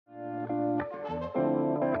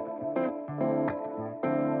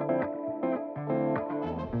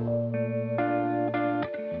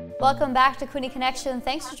Welcome back to Queenie Connection.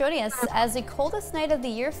 Thanks for joining us as the Coldest Night of the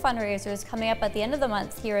Year fundraiser is coming up at the end of the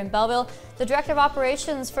month here in Belleville. The Director of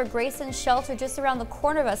Operations for Grayson Shelter just around the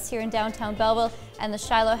corner of us here in downtown Belleville, and the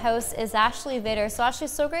Shilo House is Ashley Vader. So Ashley,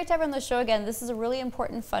 so great to have you on the show again. This is a really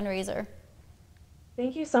important fundraiser.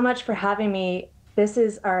 Thank you so much for having me. This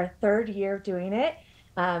is our third year doing it.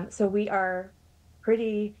 So we are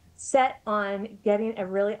pretty set on getting a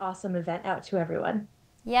really awesome event out to everyone.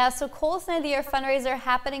 Yeah, so Coldest Night of the Year fundraiser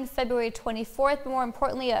happening February 24th, but more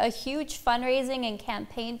importantly, a huge fundraising and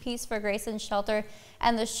campaign piece for Grayson Shelter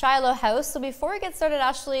and the Shilo House. So before we get started,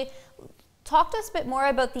 Ashley, talk to us a bit more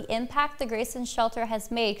about the impact the Grayson Shelter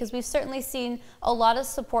has made, because we've certainly seen a lot of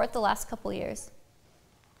support the last couple of years.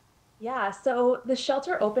 Yeah, so the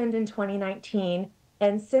shelter opened in 2019,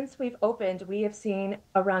 and since we've opened, we have seen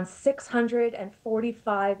around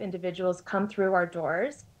 645 individuals come through our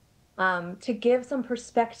doors. To give some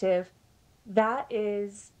perspective, that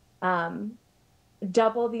is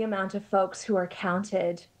double the amount of folks who are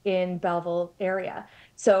counted in Belleville area.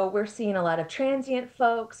 So we're seeing a lot of transient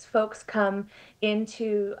folks come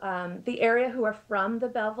into the area who are from the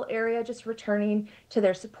Belleville area, just returning to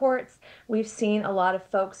their supports. We've seen a lot of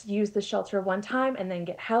folks use the shelter one time and then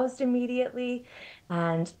get housed immediately.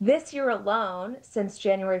 And this year alone, since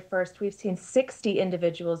January 1st, we've seen 60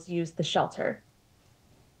 individuals use the shelter.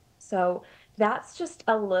 So that's just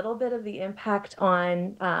a little bit of the impact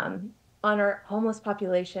on our homeless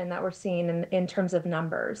population that we're seeing in terms of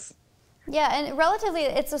numbers. Yeah, and relatively,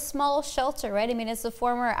 it's a small shelter, right? I mean, it's the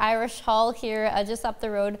former Irish Hall here, just up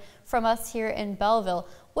the road from us here in Belleville.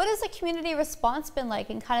 What has the community response been like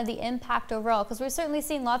and kind of the impact overall? Because we've certainly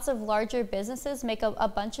seen lots of larger businesses make a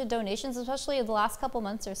bunch of donations, especially in the last couple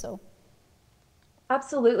months or so.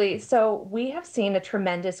 Absolutely. So we have seen a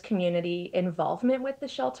tremendous community involvement with the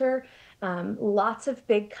shelter. Lots of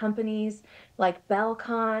big companies like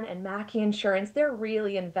Belcon and Mackey Insurance, they're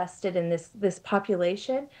really invested in this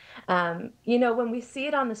population. You know, when we see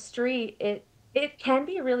it on the street, it can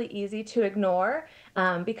be really easy to ignore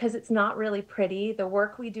because it's not really pretty. The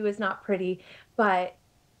work we do is not pretty, but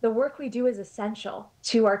the work we do is essential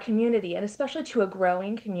to our community and especially to a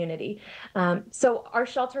growing community. So our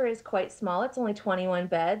shelter is quite small. It's only 21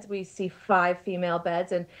 beds. We see 5 female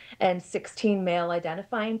beds and 16 male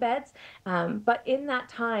identifying beds. But in that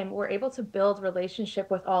time, we're able to build relationship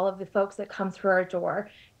with all of the folks that come through our door.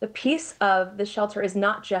 The piece of the shelter is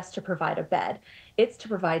not just to provide a bed. It's to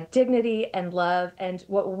provide dignity and love and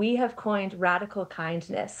what we have coined radical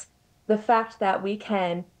kindness. The fact that we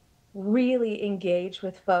can really engage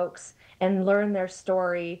with folks and learn their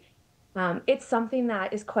story. It's something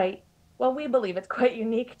that is quite, well, we believe it's quite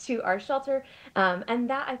unique to our shelter. And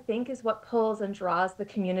that I think is what pulls and draws the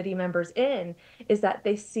community members in, is that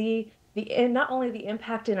they see not only the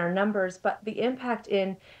impact in our numbers, but the impact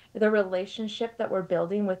in the relationship that we're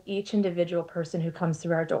building with each individual person who comes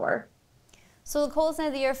through our door. So the Coldest Night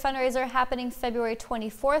of the Year fundraiser happening February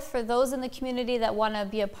 24th. For those in the community that want to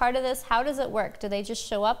be a part of this, how does it work? Do they just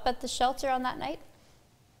show up at the shelter on that night?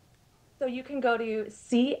 So you can go to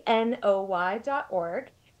cnoy.org.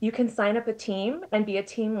 You can sign up a team and be a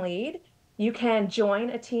team lead. You can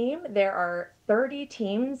join a team. There are 30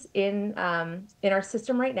 teams in our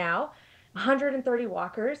system right now, 130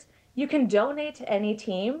 walkers. You can donate to any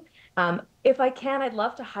team. If I can, I'd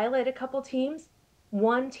love to highlight a couple teams.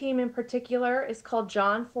 One team in particular is called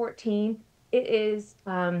John 14. It is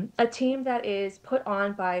a team that is put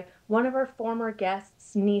on by one of our former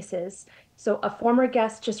guests' nieces. So a former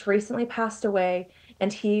guest just recently passed away,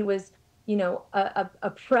 and he was, you know, a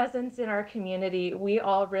presence in our community. We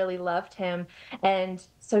all really loved him. And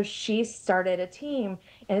so she started a team,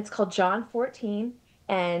 and it's called John 14.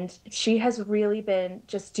 And she has really been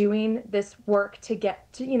just doing this work to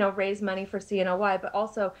get to, you know, raise money for CNOY, but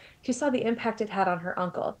also she saw the impact it had on her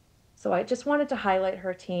uncle. So I just wanted to highlight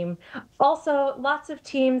her team. Also, lots of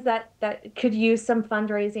teams that could use some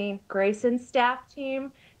fundraising. Grayson's staff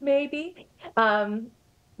team, maybe.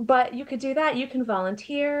 But you could do that. You can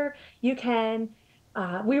volunteer. You can.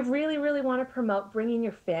 We really, really want to promote bringing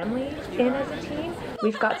your family in as a team.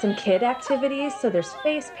 We've got some kid activities. So there's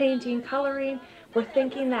face painting, coloring. We're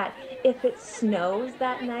thinking that if it snows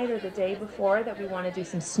that night or the day before, that we want to do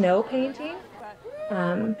some snow painting.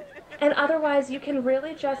 And otherwise, you can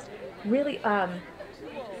really just really,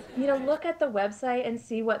 you know, look at the website and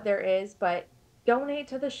see what there is, but donate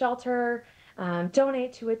to the shelter,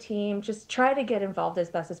 donate to a team, just try to get involved as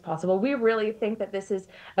best as possible. We really think that this is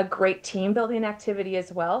a great team building activity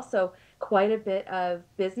as well. So quite a bit of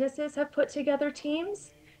businesses have put together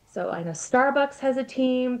teams. So I know Starbucks has a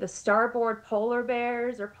team, the Starboard Polar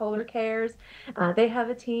Bears or Polar Cares, they have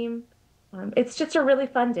a team. It's just a really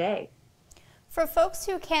fun day. For folks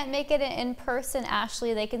who can't make it in person,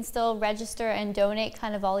 Ashley, they can still register and donate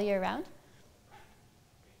kind of all year round?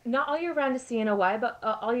 Not all year round to CNOY, but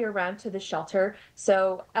all year round to the shelter.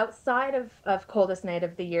 So outside of Coldest Night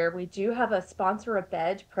of the year, we do have a sponsor a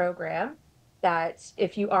bed program that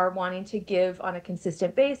if you are wanting to give on a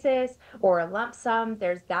consistent basis or a lump sum,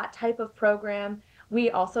 there's that type of program. We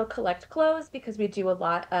also collect clothes because we do a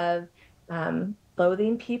lot of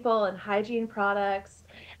clothing people and hygiene products,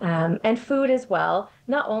 and food as well.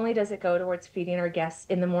 Not only does it go towards feeding our guests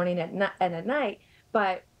in the morning and at night,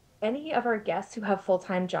 but any of our guests who have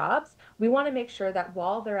full-time jobs, we want to make sure that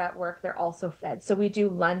while they're at work, they're also fed. So we do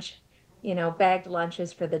lunch, bagged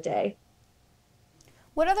lunches for the day.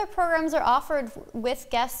 What other programs are offered with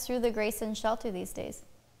guests through the Grayson Shelter these days?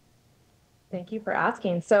 Thank you for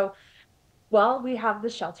asking. So, well, we have the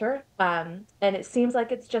shelter, and it seems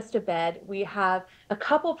like it's just a bed. We have a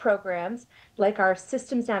couple programs, like our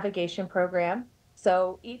systems navigation program.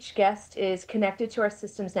 So each guest is connected to our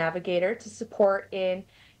systems navigator to support in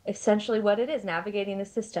essentially what it is, navigating the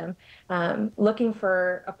system, looking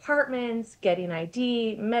for apartments, getting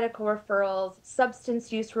ID, medical referrals,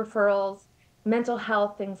 substance use referrals, mental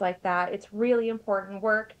health, things like that. It's really important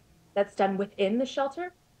work that's done within the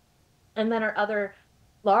shelter. And then our other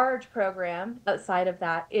large program outside of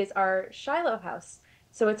that is our Shilo House.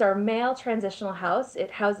 So it's our male transitional house.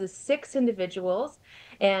 It houses 6 individuals,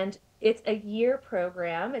 and it's a year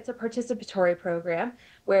program. It's a participatory program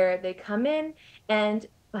where they come in, and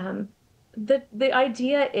the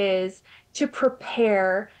idea is to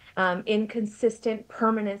prepare in consistent,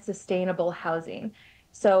 permanent, sustainable housing.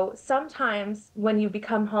 So sometimes when you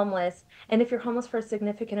become homeless, and if you're homeless for a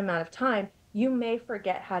significant amount of time, you may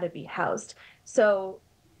forget how to be housed. So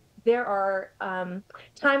there are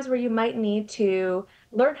times where you might need to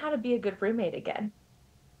learn how to be a good roommate again.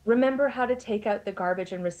 Remember how to take out the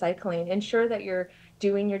garbage and recycling. Ensure that you're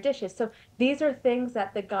doing your dishes. So these are things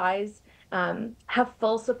that the guys have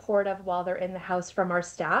full support of while they're in the house from our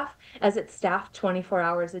staff, as it's staffed 24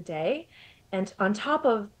 hours a day. And on top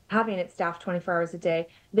of having it staffed 24 hours a day,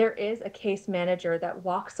 there is a case manager that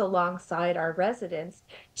walks alongside our residents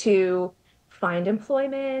to find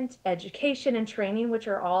employment, education, and training, which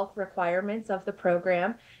are all requirements of the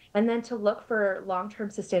program, and then to look for long-term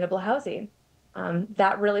sustainable housing.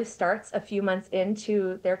 That really starts a few months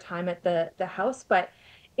into their time at the house, but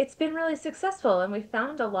it's been really successful, and we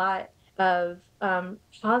found a lot of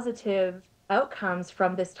positive outcomes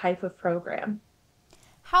from this type of program.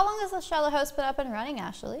 How long has the Shilo House been up and running,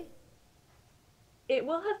 Ashley? It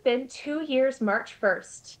will have been 2 years, March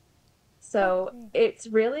 1st. So it's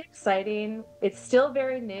really exciting. It's still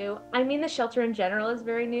very new. I mean, the shelter in general is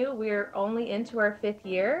very new. We're only into our 5th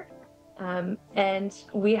year, and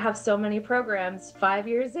we have so many programs 5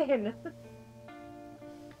 years in.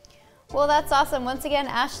 Well, that's awesome. Once again,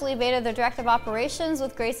 Ashley Beta, the Director of Operations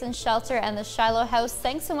with Grayson Shelter and the Shilo House.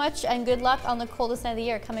 Thanks so much, and good luck on the coldest night of the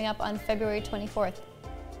year coming up on February 24th.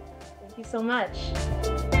 Thank you so much.